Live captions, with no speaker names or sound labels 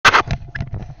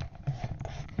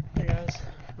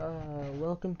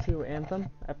Welcome to Anthem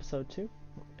episode 2.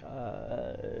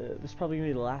 This is probably going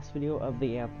to be the last video of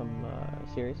the Anthem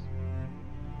series.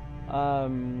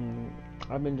 I've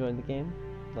been enjoying the game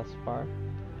thus far.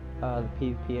 The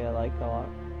PvP I like a lot.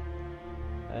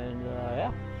 And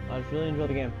yeah, I just really enjoy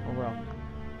the game overall.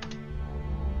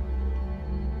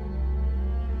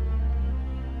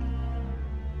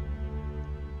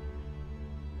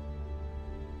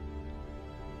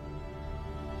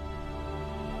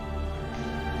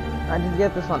 I did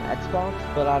get this on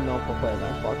Xbox, but I don't know if I'll play it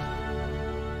on Xbox.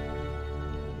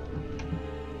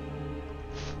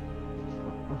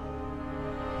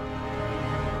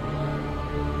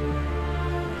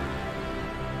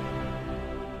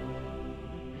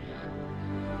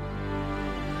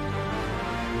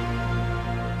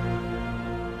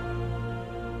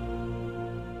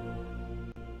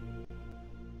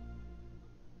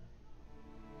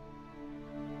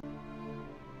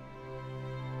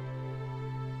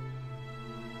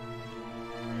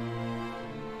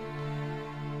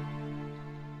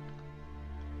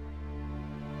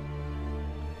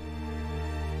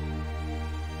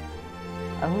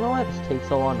 I don't know why this takes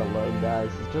so long to load,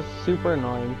 guys. It's just super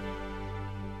annoying.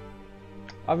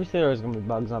 Obviously, there's gonna be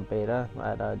bugs on beta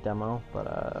at demo,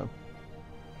 but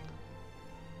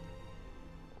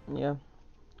yeah.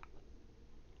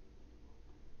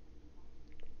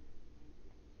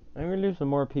 I'm gonna do some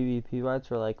more PvP fights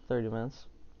for like 30 minutes.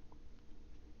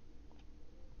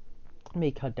 I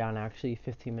may cut down actually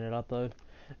 15-minute upload.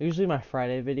 Usually my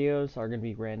Friday videos are gonna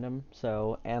be random,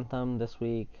 so Anthem this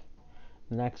week.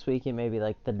 Next week it may be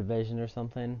like the Division or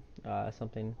something.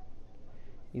 Something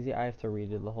easy. I have to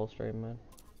redo the whole stream, man.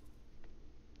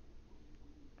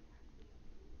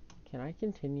 Can I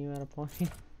continue at a point?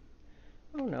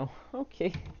 Oh no.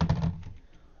 Okay.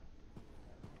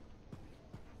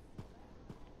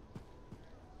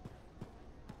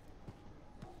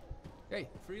 Hey,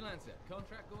 freelancer,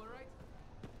 contract go alright?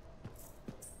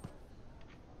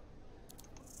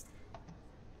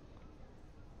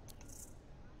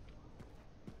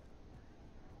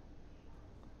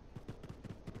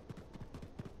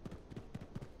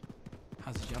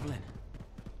 How's the javelin?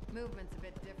 Movement's a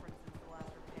bit different since the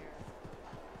last repairs.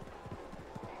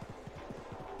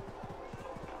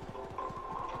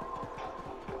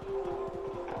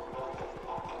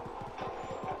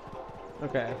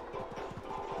 Okay.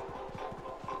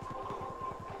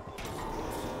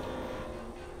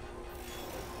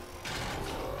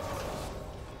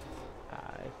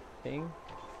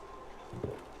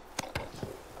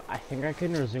 I think I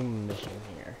can resume the mission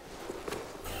here.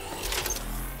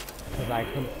 Because I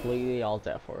completely alt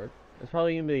F4'd. It's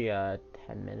probably gonna be a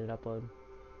 10-minute upload.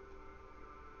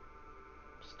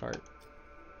 Start.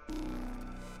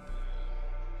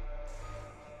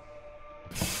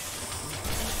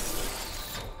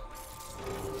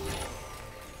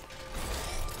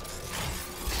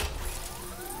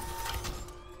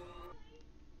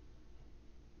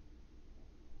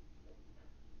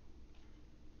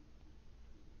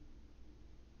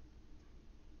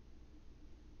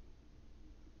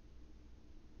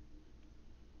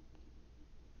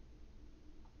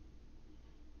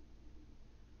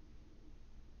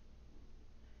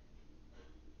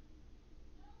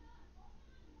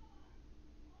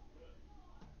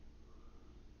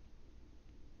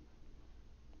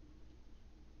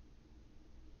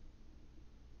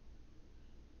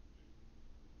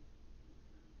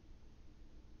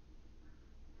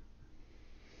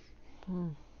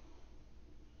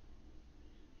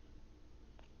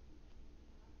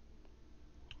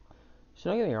 So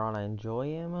don't get me wrong, I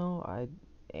enjoy ammo.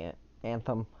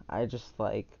 Anthem. I just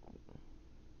like,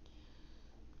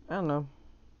 I don't know.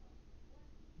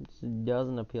 It just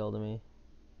doesn't appeal to me.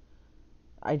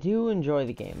 I do enjoy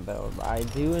the game though. I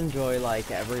do enjoy like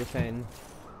everything.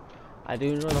 I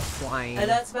do enjoy the flying.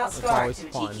 Alerts about scar always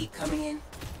activity fun. keep coming in.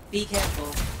 Be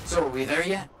careful. So are we there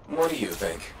yet? What do you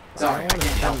think? Sorry, I can't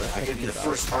help it. I could be the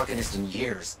first Arcanist in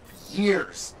years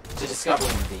to discover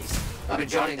one of these. I've been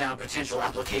jotting down potential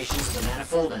applications of the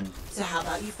manifold and... So how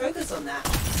about you focus on that?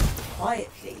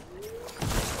 Quietly.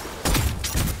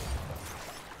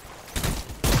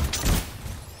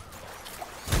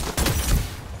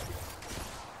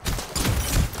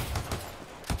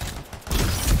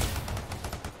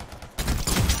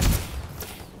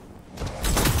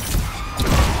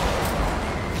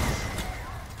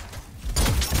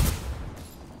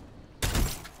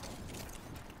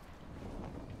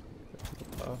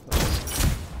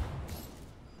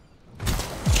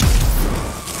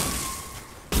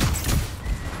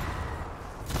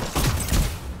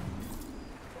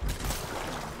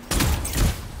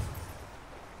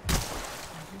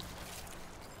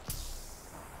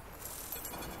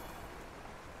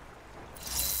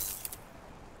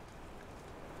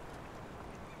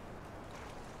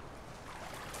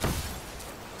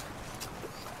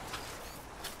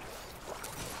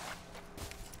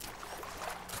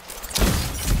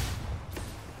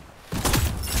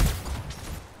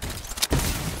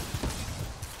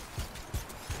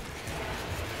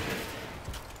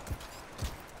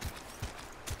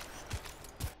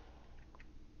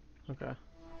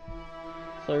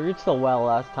 So I reached the well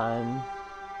last time.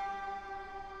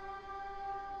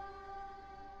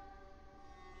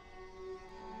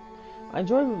 I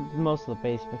enjoy most of the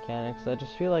base mechanics. I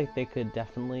just feel like they could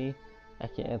definitely,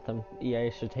 Anthem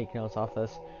EA should take notes off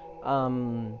this.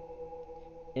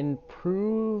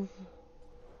 Improve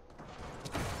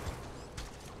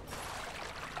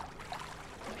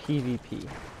PvP.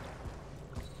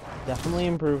 Definitely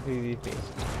improve PvP.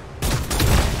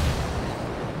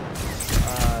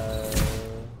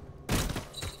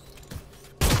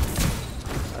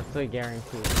 That's a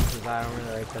guarantee, because I don't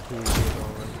really like the PvP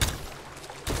moment.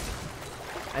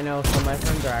 I know some of my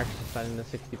friends are actually spending the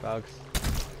 $60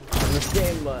 on this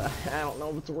game, but I don't know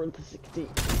if it's worth the 60.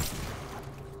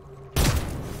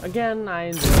 Again, I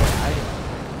enjoy it.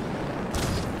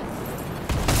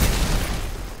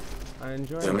 I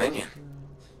enjoy it. Dominion.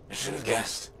 I should have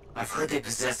guessed. I've heard they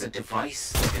possess a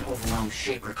device that can overwhelm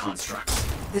Shaper constructs.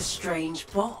 The strange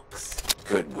box.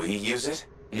 Could we use it?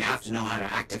 You have to know how to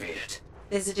activate it.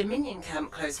 There's a Dominion camp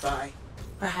close by.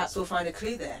 Perhaps we'll find a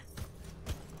clue there.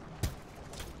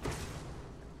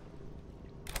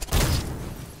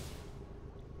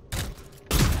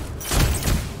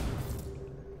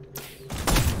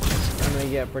 I'm gonna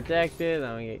get protected,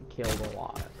 I'm gonna get killed a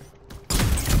lot.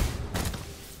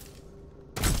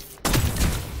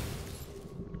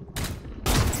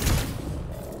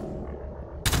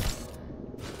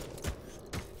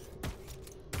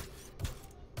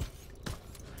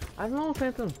 I don't know if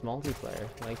Anthem's multiplayer,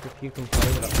 like if you can play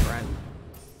with a friend.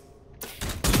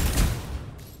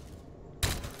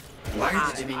 Why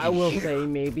are the Dominion I will here? say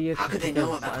maybe it's How could they know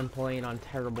because about I'm playing on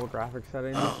terrible graphic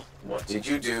settings. Oh, what did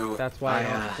you do? That's why I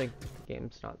don't think the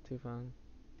game's not too fun.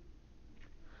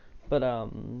 But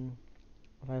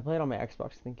if I play it on my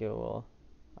Xbox, I think it will.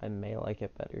 I may like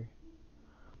it better.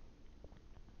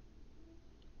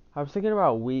 I was thinking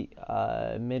about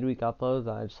midweek uploads,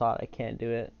 and I just thought I can't do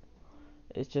it.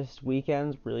 It's just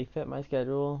weekends really fit my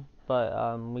schedule,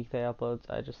 but weekday uploads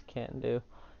I just can't do.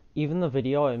 Even the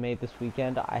video I made this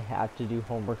weekend, I had to do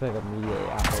homework like immediately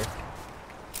after.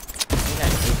 I think I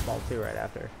had baseball too right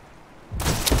after.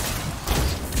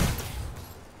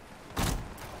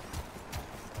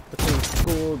 Between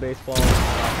school, baseball, and all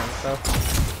that kind of stuff.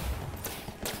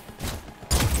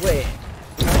 Wait,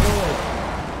 can I go like...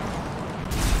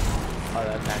 Oh,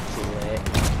 that's actually late.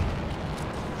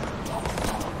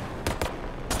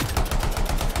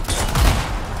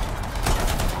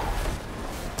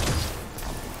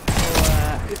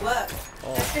 Good work.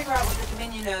 Oh. Let's figure out what the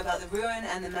Dominion know about the ruin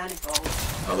and the manifold.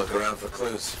 I'll look around for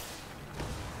clues.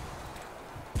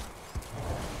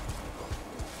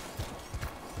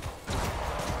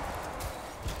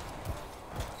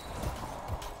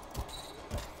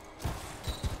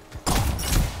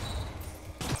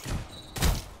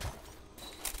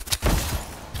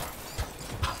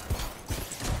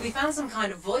 We found some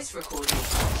kind of voice recording.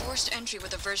 Forced entry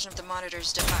with a version of the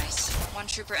monitor's device. One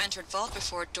trooper entered vault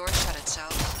before door shut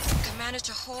itself. Commanded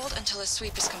to hold until a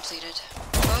sweep is completed.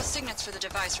 Both signets for the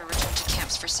device were returned to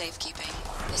camps for safekeeping.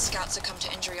 The scout succumbed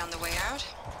to injury on the way out.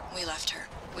 We left her.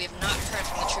 We have not heard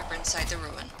from the trooper inside the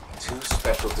ruin. 2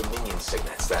 special Dominion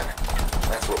signets, then.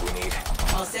 That's what we need.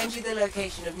 I'll send you the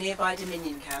location of nearby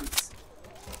Dominion camps.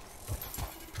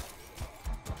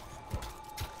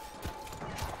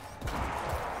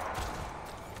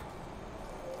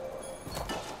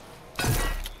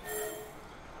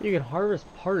 You can harvest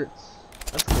parts.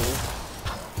 That's cool.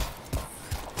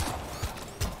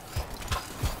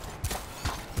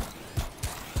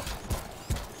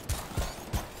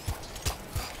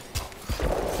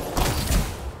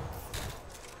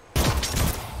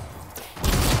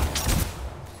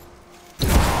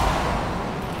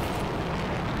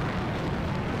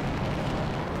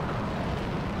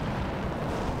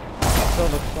 So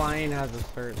the client has a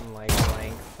certain like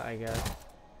length, I guess.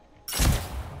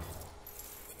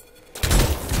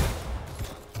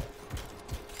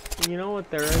 You know what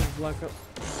there is, like a...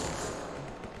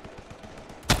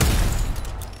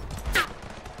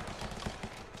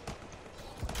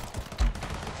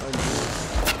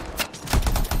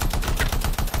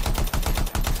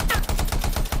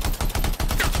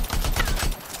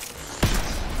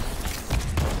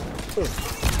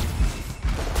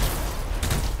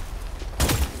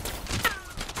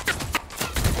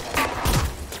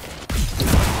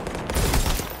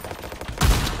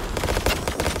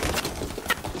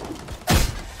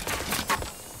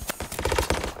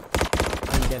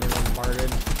 Getting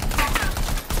bombarded.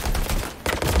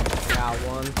 Got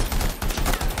one.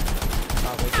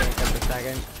 Probably can't get the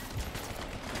second.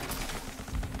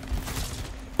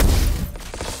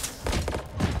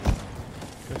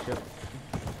 Good shit.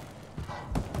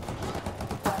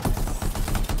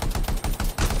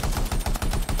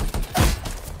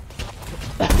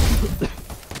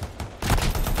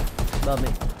 above me.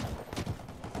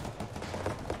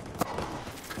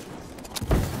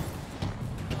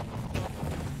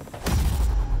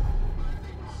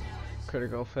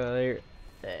 Critical failure.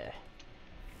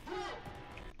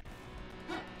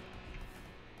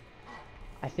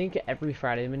 I think every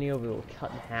Friday video will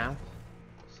cut in half.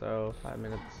 So 5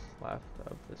 minutes left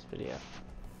of this video.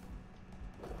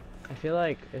 I feel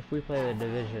like if we play the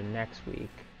Division next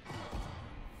week,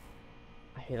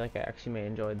 I feel like I actually may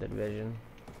enjoy the Division.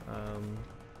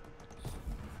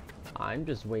 I'm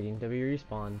just waiting to be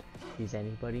respawned. Is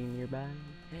anybody nearby?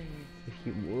 If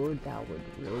you would, that would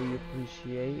really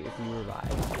appreciate if you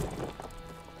revived.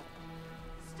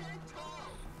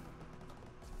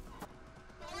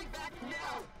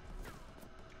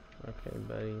 Okay,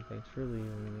 buddy, thanks for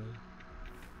leaving me.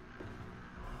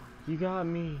 You got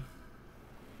me.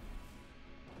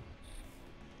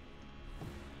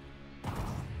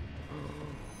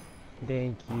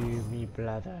 Thank you, me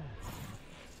brother.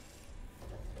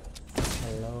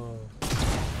 Hello.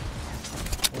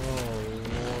 Oh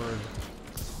lord.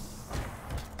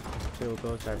 Still go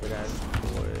cyber dad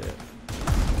for it.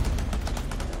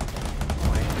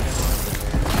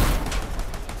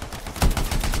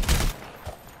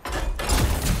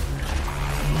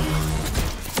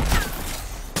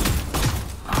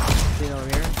 See down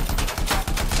here?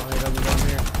 Oh, he doesn't down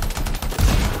here.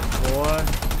 Boy,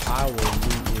 I will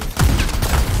meet you.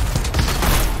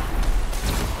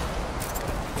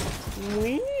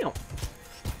 Wow.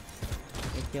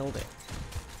 I killed it.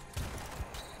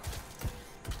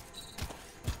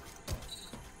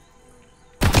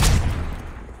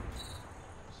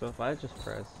 So if I just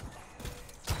press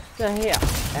the hell,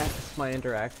 X my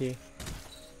interact key.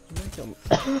 I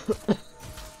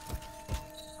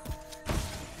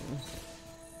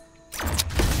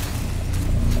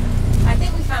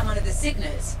think we found one of the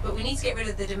signets, but we need to get rid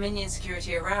of the Dominion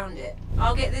security around it.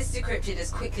 I'll get this decrypted as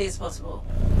quickly as possible.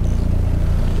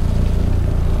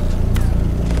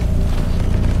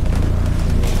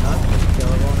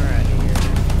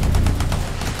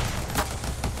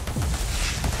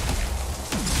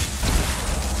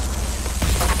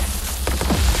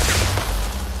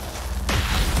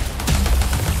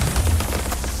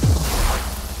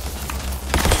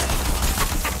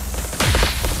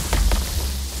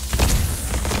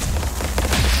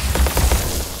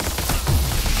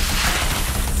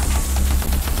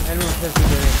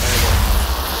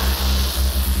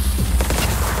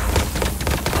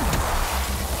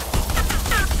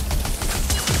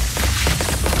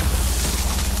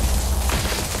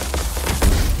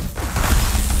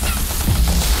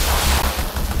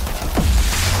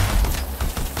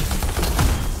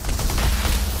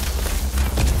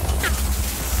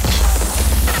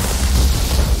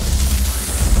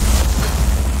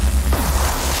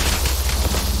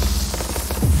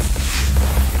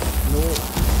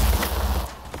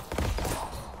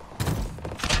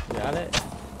 Got it?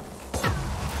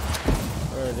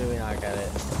 Or do we not get it?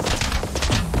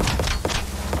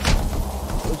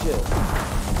 Oh shit.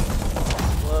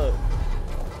 Look.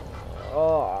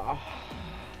 Oh.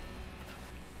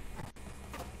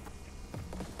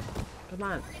 Come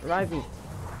on, revive me.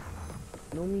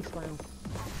 No me smile.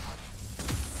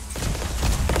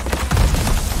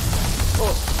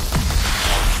 Oh.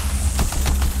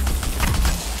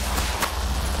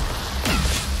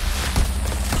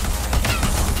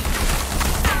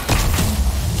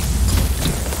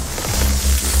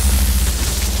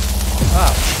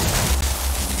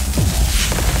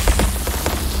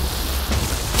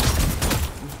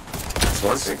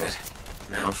 One signet.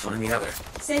 Now find the other.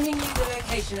 Sending you the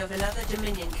location of another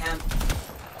Dominion camp.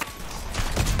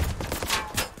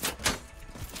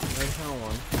 I found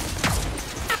one.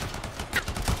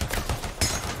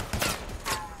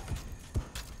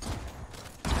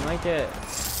 I might get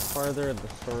farther of the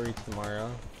story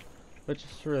tomorrow. But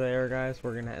just for there, guys,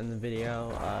 we're gonna end the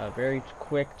video. Very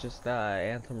quick, just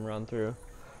Anthem run through.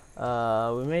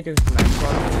 We may do some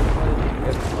Xbox gameplay,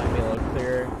 this might be a little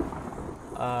clearer.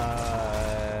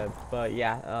 But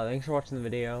yeah, thanks for watching the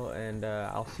video, and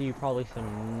I'll see you probably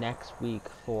some next week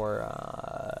for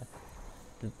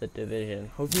the Division.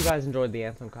 Hope you guys enjoyed the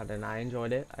Anthem content. I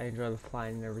enjoyed it. I enjoyed the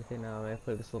flying and everything. I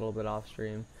played this a little bit off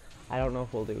stream. I don't know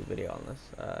if we'll do a video on this,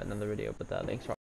 another video, but thanks for